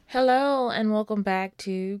Hello, and welcome back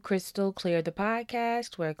to Crystal Clear, the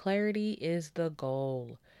podcast where clarity is the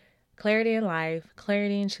goal. Clarity in life,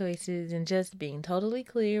 clarity in choices, and just being totally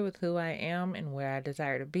clear with who I am and where I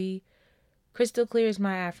desire to be. Crystal clear is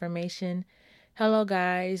my affirmation. Hello,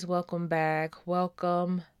 guys. Welcome back.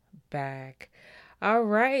 Welcome back. All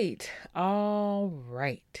right. All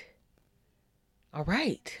right. All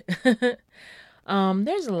right.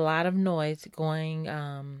 There's a lot of noise going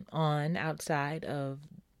on outside of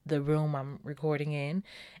the room I'm recording in,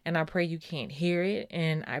 and I pray you can't hear it,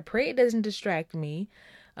 and I pray it doesn't distract me,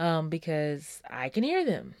 because I can hear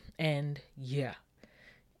them, and yeah,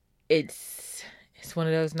 it's one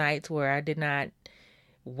of those nights where I did not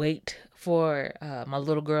wait for my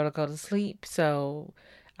little girl to go to sleep, so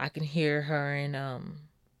I can hear her and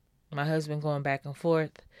my husband going back and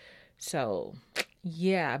forth. So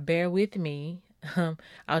yeah, bear with me.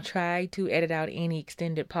 I'll try to edit out any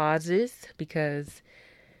extended pauses because,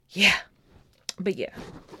 yeah, but yeah.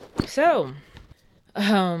 So,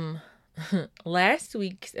 um, last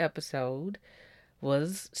week's episode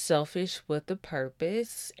was Selfish with a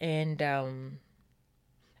Purpose, and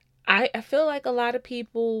I feel like a lot of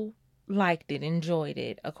people liked it, enjoyed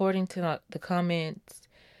it. According to the comments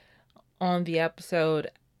on the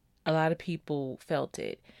episode, a lot of people felt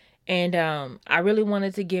it. And I really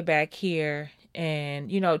wanted to get back here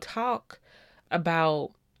and, talk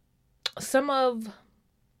about some of,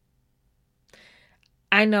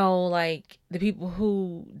 I know, like the people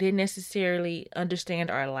who didn't necessarily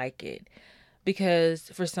understand or like it. Because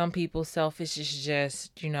for some people, selfish is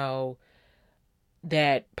just,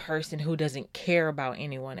 that person who doesn't care about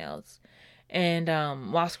anyone else. And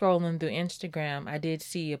while scrolling through Instagram, I did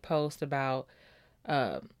see a post about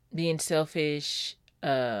uh, being selfish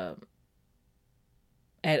at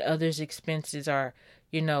others' expenses, or,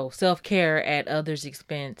 self care at others'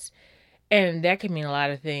 expense. And that can mean a lot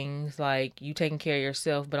of things, like you taking care of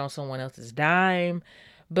yourself, but on someone else's dime.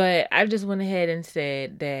 But I just went ahead and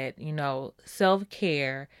said that, self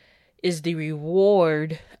care is the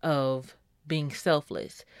reward of being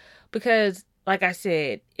selfless. Because, like I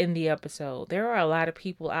said in the episode, there are a lot of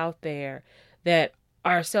people out there that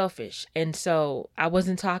are selfish. And so I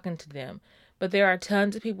wasn't talking to them. But there are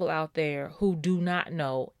tons of people out there who do not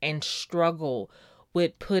know and struggle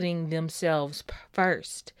with putting themselves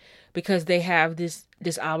first because they have this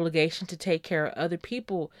obligation to take care of other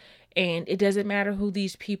people, and it doesn't matter who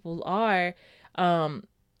these people are.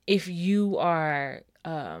 If you are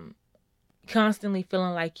constantly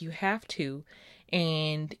feeling like you have to,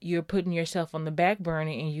 and you're putting yourself on the back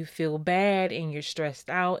burner, and you feel bad, and you're stressed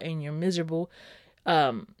out, and you're miserable,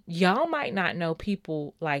 y'all might not know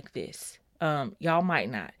people like this. Y'all might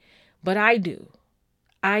not, but I do.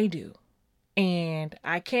 I do. And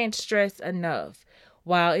I can't stress enough,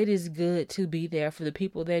 while it is good to be there for the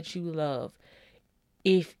people that you love,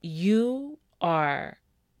 if you are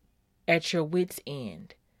at your wit's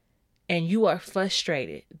end and you are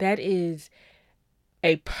frustrated, that is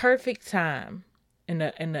a perfect time and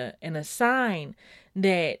a sign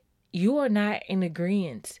that you are not in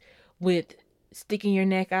agreement with sticking your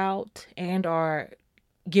neck out and are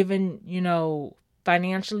giving,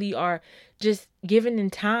 financially, or just giving in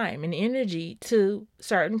time and energy to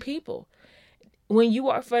certain people. When you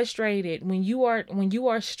are frustrated, when you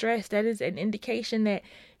are stressed, that is an indication that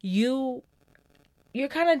you're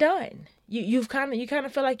kind of done. You kind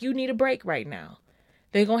of feel like you need a break right now.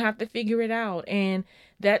 They're going to have to figure it out. And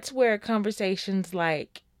that's where conversations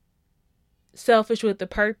like Selfish with the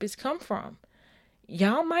Purpose come from.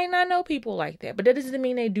 Y'all might not know people like that, but that doesn't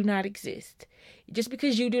mean they do not exist. Just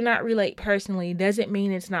because you do not relate personally doesn't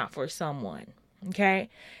mean it's not for someone. Okay?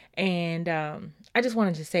 And I just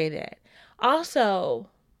wanted to say that. Also,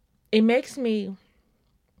 it makes me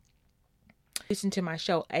listen to my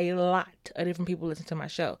show. A lot of different people listen to my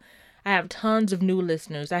show. I have tons of new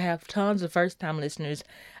listeners. I have tons of first time listeners.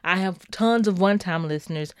 I have tons of one time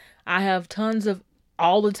listeners. I have tons of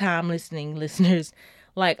all the time listening listeners.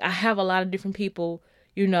 Like, I have a lot of different people,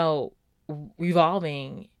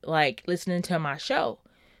 revolving, like, listening to my show.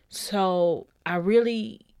 So I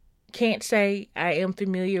really can't say I am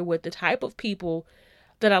familiar with the type of people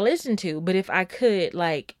that I listen to, but if I could,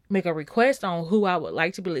 like, make a request on who I would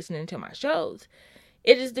like to be listening to my shows,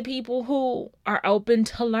 it is the people who are open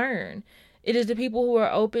to learn. It is the people who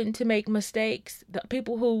are open to make mistakes. The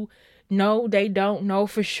people who know they don't know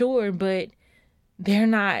for sure, but they're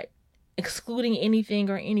not excluding anything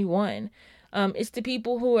or anyone. It's the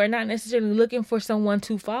people who are not necessarily looking for someone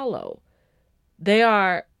to follow. They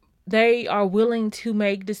are willing to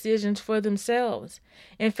make decisions for themselves.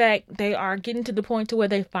 In fact, they are getting to the point to where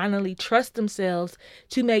they finally trust themselves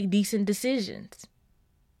to make decent decisions.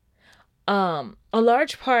 A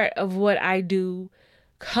large part of what I do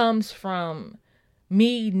comes from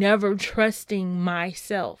me never trusting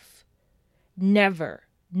myself. Never,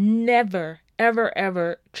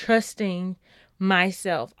 ever trusting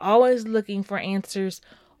myself. Always looking for answers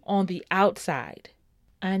on the outside.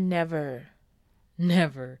 I never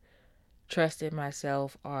trusted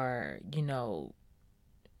myself or,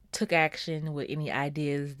 took action with any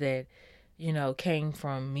ideas that, came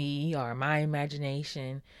from me or my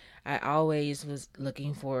imagination. I always was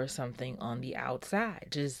looking for something on the outside,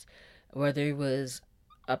 just whether it was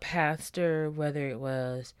a pastor, whether it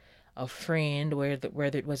was a friend,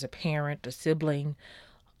 whether it was a parent, a sibling,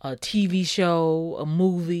 a TV show, a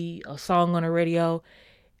movie, a song on the radio.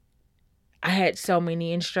 I had so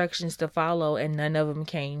many instructions to follow, and none of them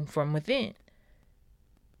came from within.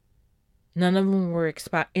 None of them were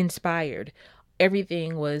inspired.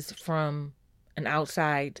 Everything was from an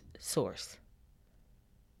outside source.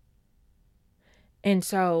 And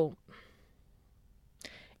so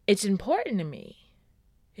it's important to me.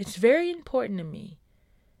 It's very important to me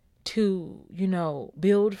to,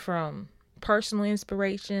 build from personal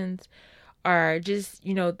inspirations or just,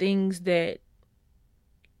 things that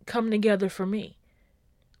come together for me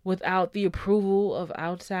without the approval of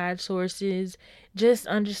outside sources. Just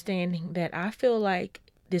understanding that I feel like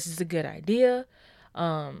this is a good idea.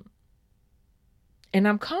 And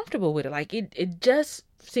I'm comfortable with it. Like it just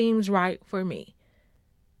seems right for me.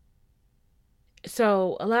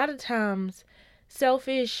 So a lot of times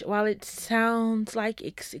selfish, while it sounds like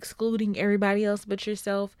it's excluding everybody else but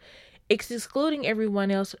yourself, it's excluding everyone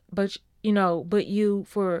else but you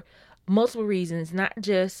for multiple reasons, not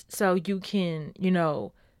just so you can,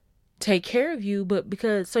 take care of you, but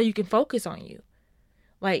because so you can focus on you.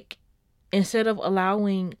 Like, instead of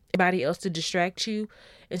allowing everybody else to distract you,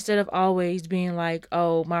 instead of always being like,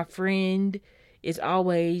 oh, my friend is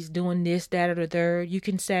always doing this, that, or the third, you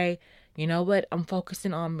can say, you know what? I'm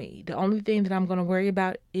focusing on me. The only thing that I'm going to worry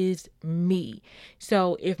about is me.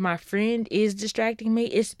 So if my friend is distracting me,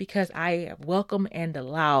 it's because I have welcomed and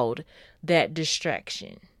allowed that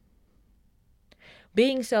distraction.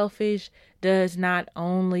 Being selfish does not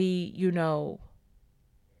only,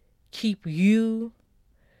 keep you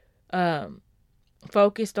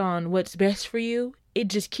focused on what's best for you. It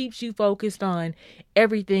just keeps you focused on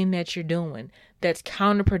everything that you're doing that's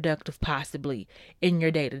counterproductive possibly in your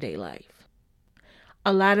day-to-day life.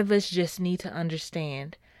 A lot of us just need to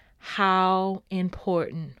understand how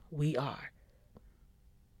important we are.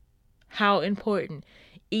 How important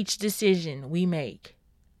each decision we make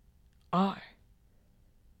are.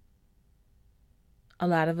 A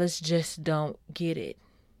lot of us just don't get it.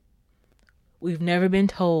 We've never been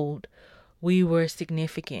told we were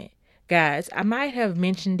significant. Guys, I might have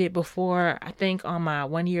mentioned it before, I think on my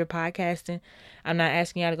 1 year podcasting. I'm not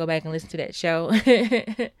asking y'all to go back and listen to that show.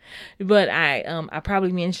 But I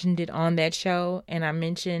probably mentioned it on that show, and I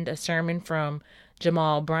mentioned a sermon from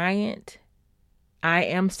Jamal Bryant. I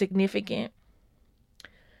am significant.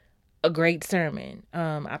 A great sermon.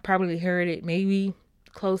 I probably heard it maybe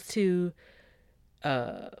close to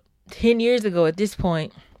 10 years ago at this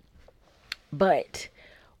point. But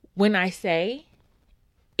when I say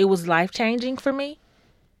it was life-changing for me,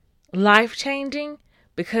 life-changing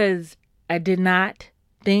because I did not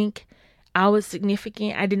think I was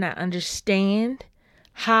significant. I did not understand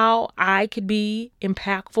how I could be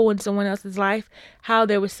impactful in someone else's life, how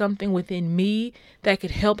there was something within me that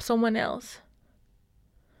could help someone else.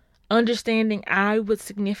 Understanding I was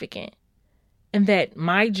significant and that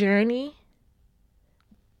my journey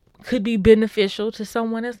could be beneficial to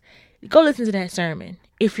someone else. Go listen to that sermon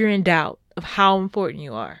if you're in doubt of how important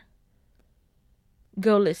you are.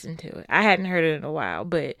 Go listen to it. I hadn't heard it in a while,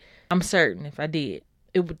 but I'm certain if I did,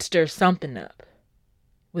 it would stir something up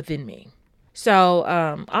within me. So,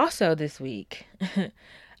 also this week,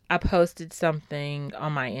 I posted something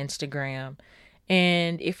on my Instagram.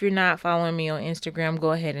 And if you're not following me on Instagram,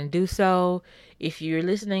 go ahead and do so. If you're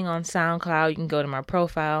listening on SoundCloud, you can go to my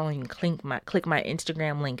profile and you can click my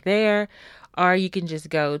Instagram link there. Or you can just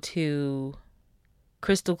go to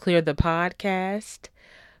Crystal Clear the Podcast.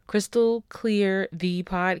 Crystal Clear the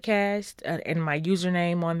Podcast. And my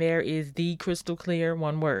username on there is the Crystal Clear,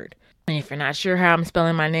 one word. And if you're not sure how I'm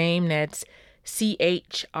spelling my name, that's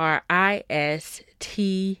CHRISTAL.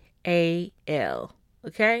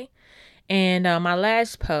 Okay? And my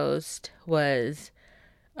last post was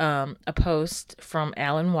a post from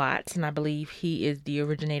Alan Watts, and I believe he is the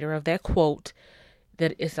originator of that quote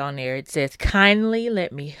that is on there. It says, "Kindly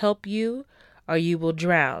let me help you, or you will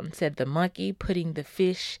drown," said the monkey, putting the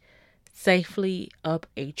fish safely up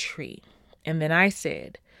a tree. And then I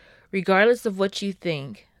said, "Regardless of what you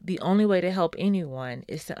think, the only way to help anyone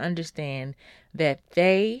is to understand that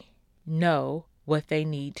they know what they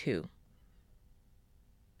need to.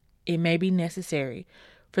 It may be necessary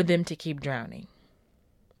for them to keep drowning.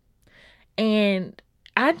 And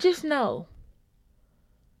I just know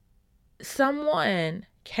someone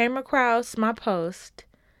came across my post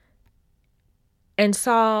and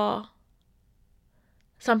saw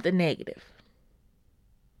something negative.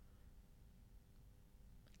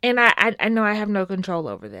 And I know I have no control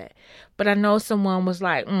over that. But I know someone was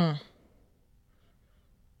like,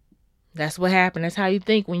 that's what happened. That's how you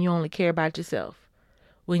think when you only care about yourself,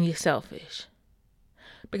 when you're selfish.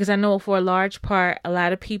 Because I know for a large part, a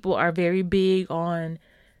lot of people are very big on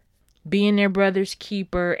being their brother's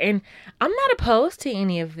keeper. And I'm not opposed to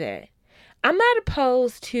any of that. I'm not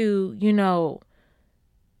opposed to,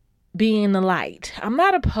 being the light. I'm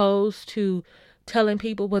not opposed to telling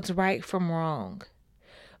people what's right from wrong.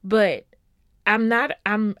 But I'm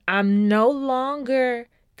no longer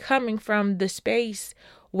coming from the space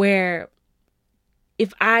where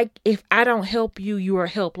if I don't help you, you are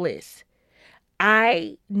helpless.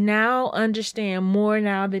 I now understand more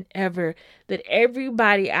now than ever that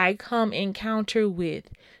everybody I come encounter with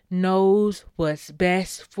knows what's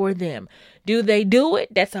best for them. Do they do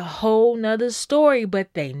it? That's a whole nother story,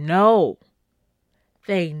 but they know.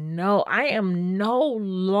 They know. I am no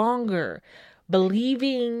longer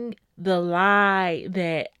believing the lie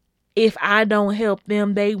that if I don't help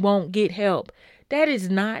them, they won't get help. That is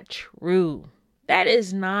not true. That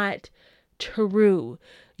is not true.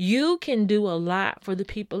 You can do a lot for the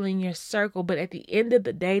people in your circle, but at the end of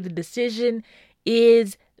the day, the decision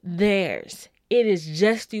is theirs. It is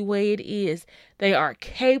just the way it is. They are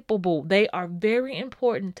capable. They are very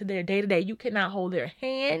important to their day-to-day. You cannot hold their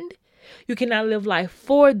hand. You cannot live life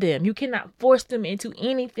for them. You cannot force them into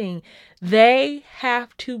anything. They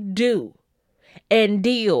have to do and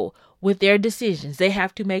deal with their decisions. They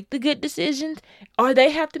have to make the good decisions or they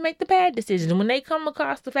have to make the bad decisions. And when they come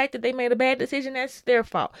across the fact that they made a bad decision, that's their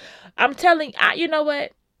fault. I'm telling you, you know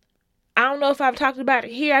what? I don't know if I've talked about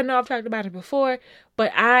it here. I know I've talked about it before,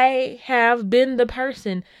 but I have been the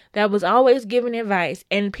person that was always giving advice,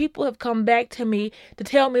 and people have come back to me to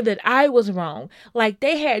tell me that I was wrong. Like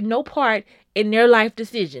they had no part in their life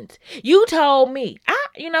decisions. You told me.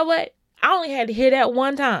 You know what? I only had to hear that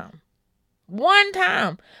one time. One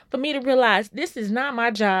time for me to realize this is not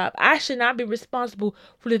my job. I should not be responsible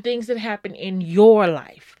for the things that happen in your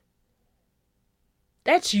life.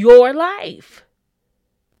 That's your life.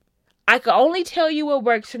 I can only tell you what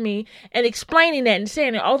works for me, and explaining that and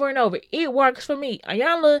saying it over and over. It works for me.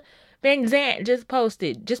 Iyanla Vanzant just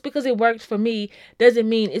posted, just because it works for me doesn't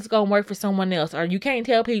mean it's going to work for someone else. Or you can't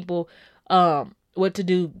tell people what to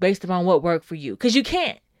do based upon what worked for you. Because you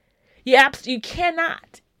can't. You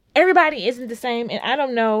cannot. Everybody isn't the same, and I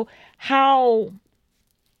don't know how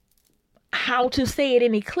to say it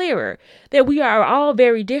any clearer. That we are all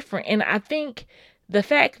very different, and I think the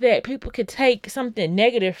fact that people could take something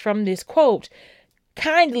negative from this quote,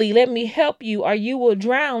 kindly let me help you or you will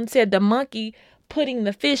drown, said the monkey putting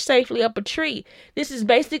the fish safely up a tree. This is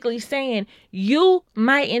basically saying you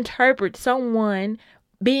might interpret someone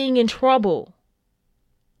being in trouble,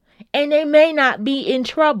 and they may not be in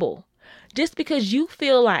trouble. Just because you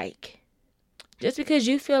feel like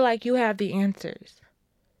you have the answers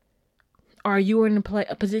or you are in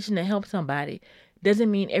a position to help somebody doesn't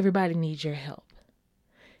mean everybody needs your help.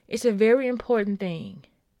 It's a very important thing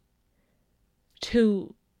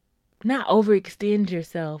to not overextend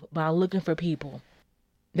yourself by looking for people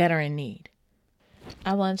that are in need.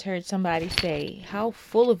 I once heard somebody say, how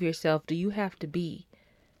full of yourself do you have to be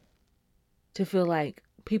to feel like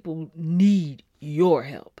people need your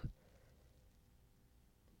help?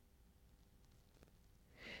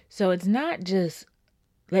 So it's not just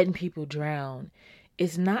letting people drown.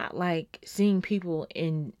 It's not like seeing people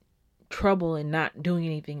in trouble and not doing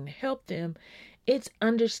anything to help them. It's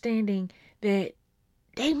understanding that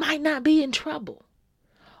they might not be in trouble,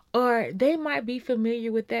 or they might be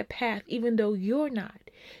familiar with that path even though you're not.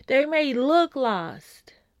 They may look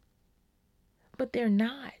lost, but they're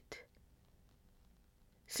not.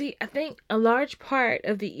 See, I think a large part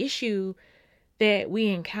of the issue that we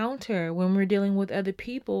encounter when we're dealing with other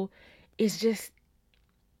people is just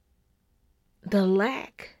the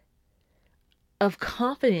lack of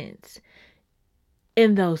confidence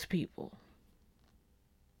in those people.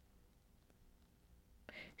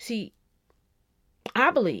 See, I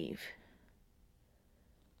believe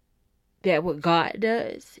that what God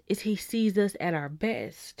does is He sees us at our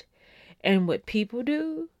best. And what people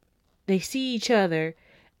do, they see each other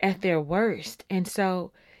at their worst. And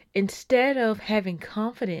so Instead of having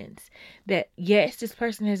confidence that, yes, this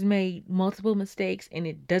person has made multiple mistakes and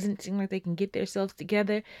it doesn't seem like they can get themselves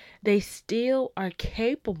together, they still are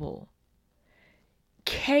capable.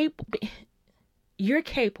 You're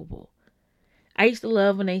capable. I used to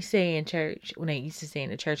love when they say in church, when they used to say in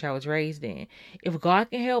the church I was raised in, if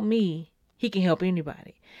God can help me, he can help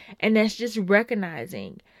anybody. And that's just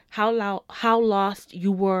recognizing how lost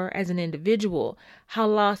you were as an individual, how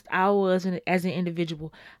lost I was as an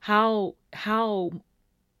individual, how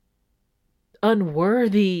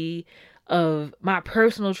unworthy of my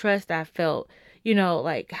personal trust I felt,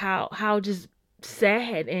 like how just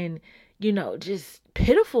sad and, just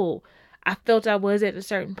pitiful I felt I was at a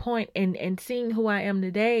certain point, and seeing who I am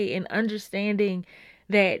today and understanding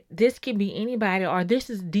that this can be anybody, or this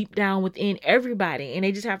is deep down within everybody, and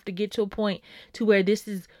they just have to get to a point to where this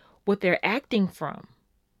is what they're acting from,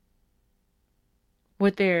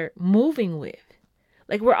 what they're moving with.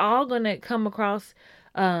 Like, we're all going to come across,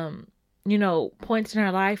 points in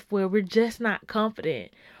our life where we're just not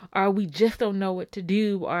confident, or we just don't know what to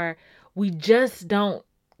do, or we just don't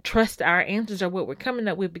trust our answers or what we're coming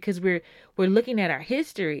up with because we're looking at our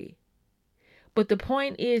history. But the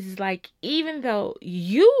point is, like, even though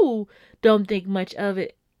you don't think much of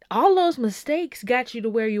it, all those mistakes got you to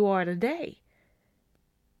where you are today.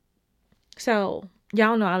 So,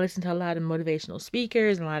 y'all know I listen to a lot of motivational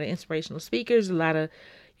speakers, a lot of inspirational speakers, a lot of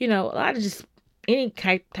just any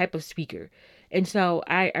type of speaker. And so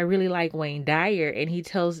I really like Wayne Dyer, and he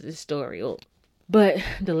tells this story. But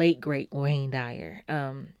the late, great Wayne Dyer,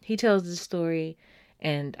 he tells this story,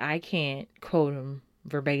 and I can't quote him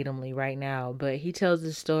verbatimly right now, but he tells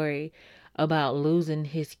this story about losing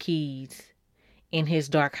his keys in his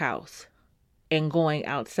dark house and going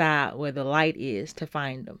outside where the light is to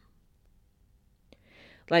find them.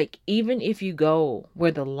 Like, even if you go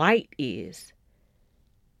where the light is,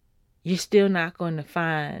 you're still not going to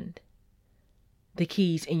find the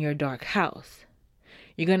keys in your dark house.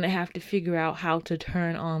 You're going to have to figure out how to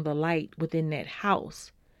turn on the light within that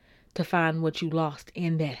house to find what you lost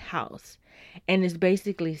in that house. And it's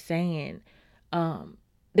basically saying,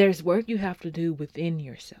 there's work you have to do within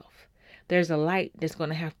yourself. There's a light that's going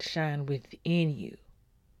to have to shine within you.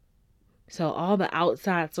 So all the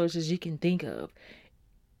outside sources you can think of,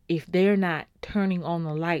 if they're not turning on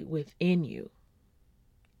the light within you,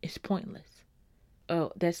 it's pointless.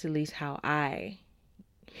 Oh, that's at least how I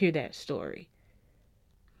hear that story.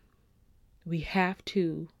 We have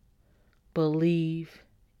to believe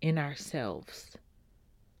in ourselves.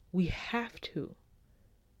 We have to.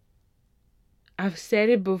 I've said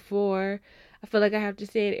it before. I feel like I have to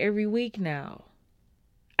say it every week now.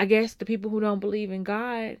 I guess the people who don't believe in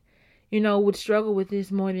God, would struggle with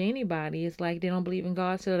this more than anybody. It's like they don't believe in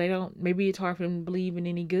God, so maybe it's hard for them to believe in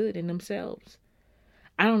any good in themselves.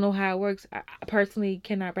 I don't know how it works. I personally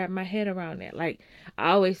cannot wrap my head around that. Like,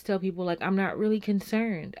 I always tell people, like, I'm not really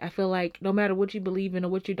concerned. I feel like no matter what you believe in or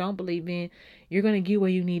what you don't believe in, you're going to get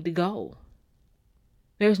where you need to go.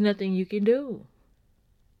 There's nothing you can do.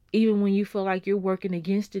 Even when you feel like you're working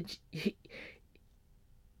against it,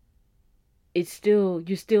 you're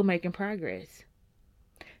still making progress.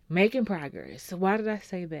 Making progress. So why did I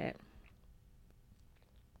say that?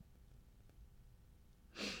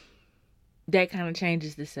 That kind of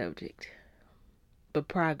changes the subject. But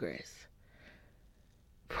progress.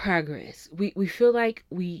 We feel like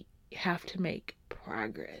we have to make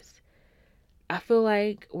progress. I feel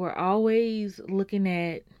like we're always looking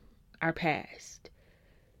at our past.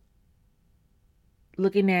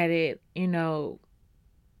 Looking at it,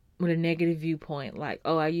 with a negative viewpoint. Like,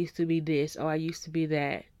 oh, I used to be this. Oh, I used to be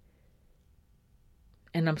that.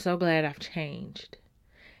 And I'm so glad I've changed.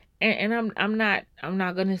 And I'm not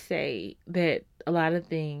gonna say that a lot of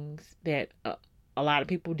things that a lot of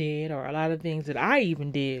people did, or a lot of things that I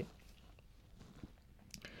even did,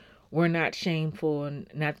 were not shameful, and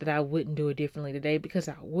not that I wouldn't do it differently today, because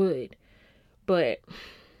I would. But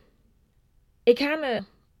it kind of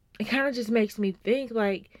just makes me think,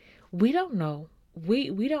 like, we don't know.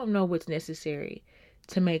 We don't know what's necessary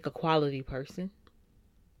to make a quality person.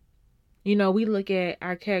 We look at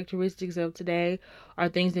our characteristics of today, or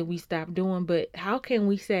things that we stopped doing, but how can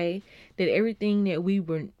we say that everything that we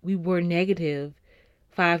were negative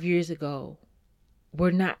 5 years ago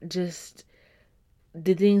were not just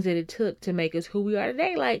the things that it took to make us who we are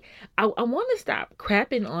today? Like, I want to stop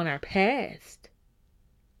crapping on our past.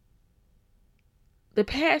 The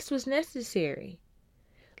past was necessary.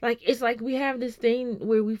 Like, it's like we have this thing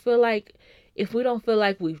where we feel like if we don't feel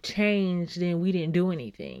like we've changed, then we didn't do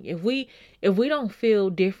anything. If we don't feel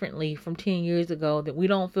differently from 10 years ago, then we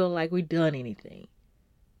don't feel like we've done anything.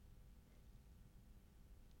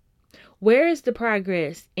 Where is the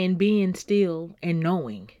progress in being still and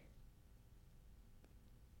knowing?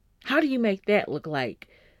 How do you make that look like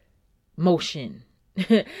motion?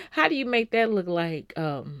 How do you make that look like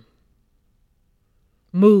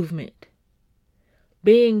movement?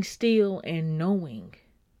 Being still and knowing.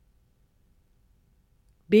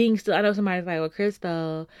 Being still, I know somebody's like, well,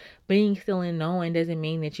 Crystal, being still and knowing doesn't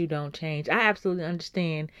mean that you don't change. I absolutely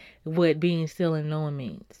understand what being still and knowing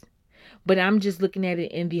means. But I'm just looking at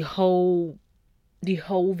it in the whole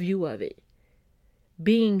view of it.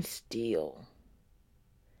 Being still.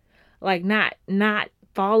 Like not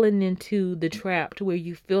falling into the trap to where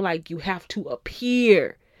you feel like you have to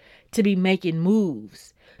appear to be making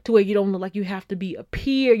moves, to where you don't look like you have to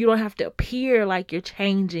you don't have to appear like you're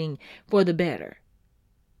changing for the better.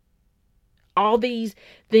 All these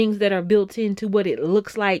things that are built into what it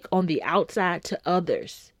looks like on the outside to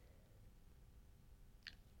others.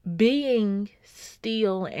 Being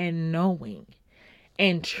still and knowing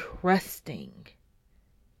and trusting.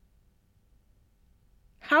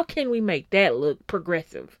 How can we make that look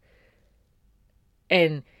progressive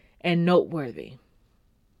and noteworthy?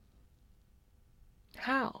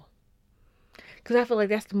 How? Because I feel like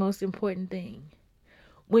that's the most important thing.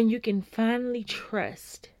 When you can finally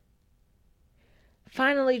trust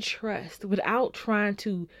without trying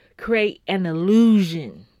to create an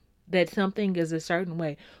illusion that something is a certain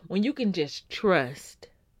way. When you can just trust,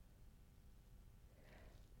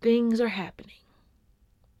 things are happening.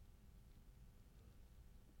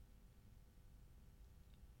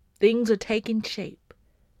 Things are taking shape.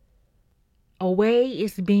 A way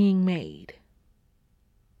is being made.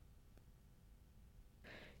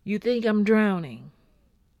 You think I'm drowning,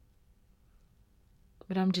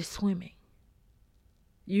 but I'm just swimming.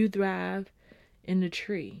 You thrive in the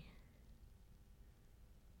tree,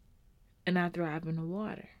 and I thrive in the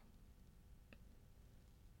water.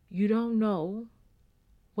 You don't know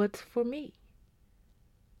what's for me.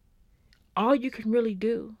 All you can really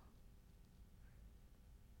do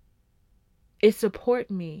is support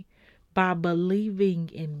me by believing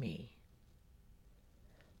in me,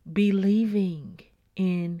 believing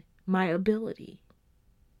in my ability,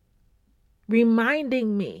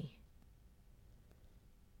 reminding me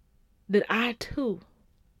that I too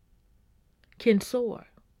can soar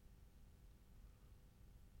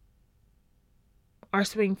or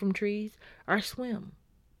swing from trees or swim.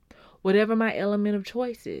 Whatever my element of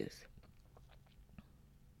choice is,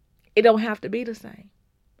 it don't have to be the same.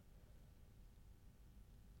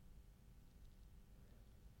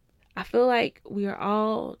 I feel like we are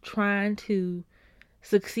all trying to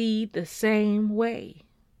succeed the same way,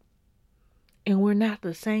 and we're not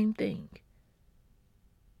the same thing.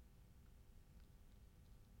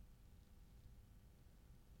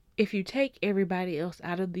 If you take everybody else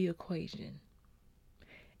out of the equation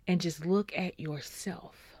and just look at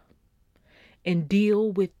yourself and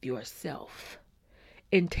deal with yourself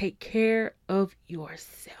and take care of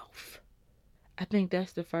yourself, I think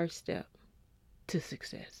that's the first step to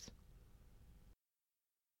success.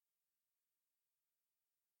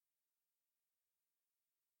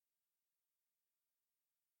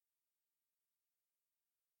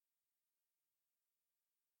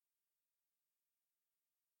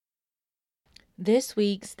 This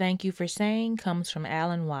week's Thank You for Saying comes from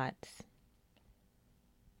Alan Watts.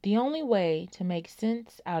 The only way to make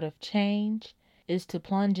sense out of change is to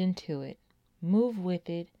plunge into it, move with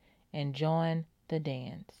it, and join the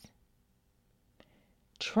dance.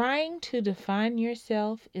 Trying to define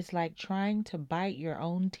yourself is like trying to bite your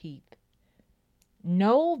own teeth.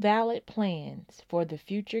 No valid plans for the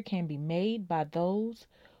future can be made by those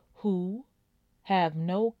who have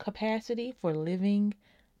no capacity for living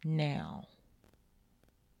now.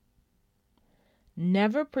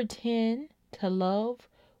 Never pretend to love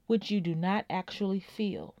what you do not actually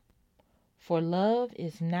feel, for love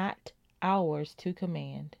is not ours to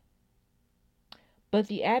command. But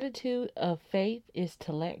the attitude of faith is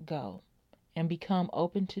to let go and become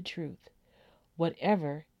open to truth,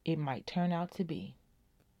 whatever it might turn out to be.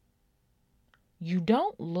 You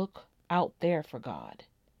don't look out there for God,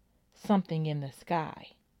 something in the sky.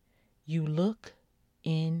 You look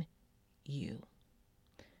in you.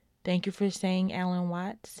 Thank you for saying, Alan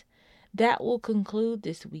Watts. That will conclude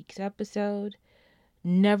this week's episode.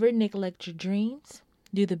 Never neglect your dreams.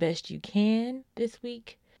 Do the best you can this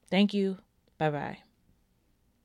week. Thank you. Bye-bye.